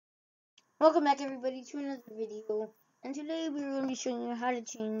Welcome back everybody to another video, and today we're going to be showing you how to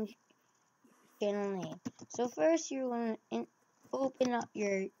change your channel name. So first you're going to open up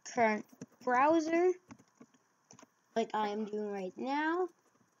your current browser, like I am doing right now.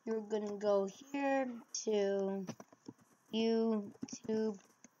 You're going to go here to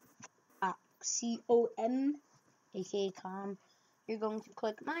YouTube.com, aka.com. You're going to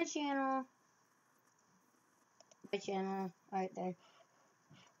click my channel right there,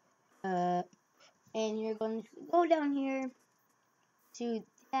 and you're going to go down here to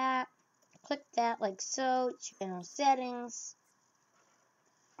that. Click that like so, channel settings,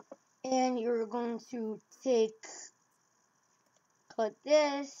 and you're going to click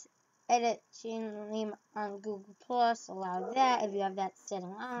this, edit channel name on Google Plus, allow that if you have that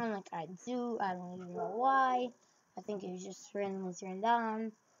setting on, like I do. I don't even know why. I think it was just randomly turned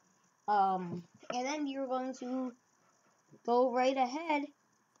on. And then you're going to go right ahead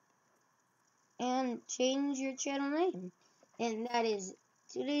and change your channel name. And that is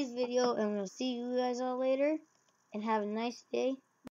today's video, and we'll see you guys all later, and have a nice day.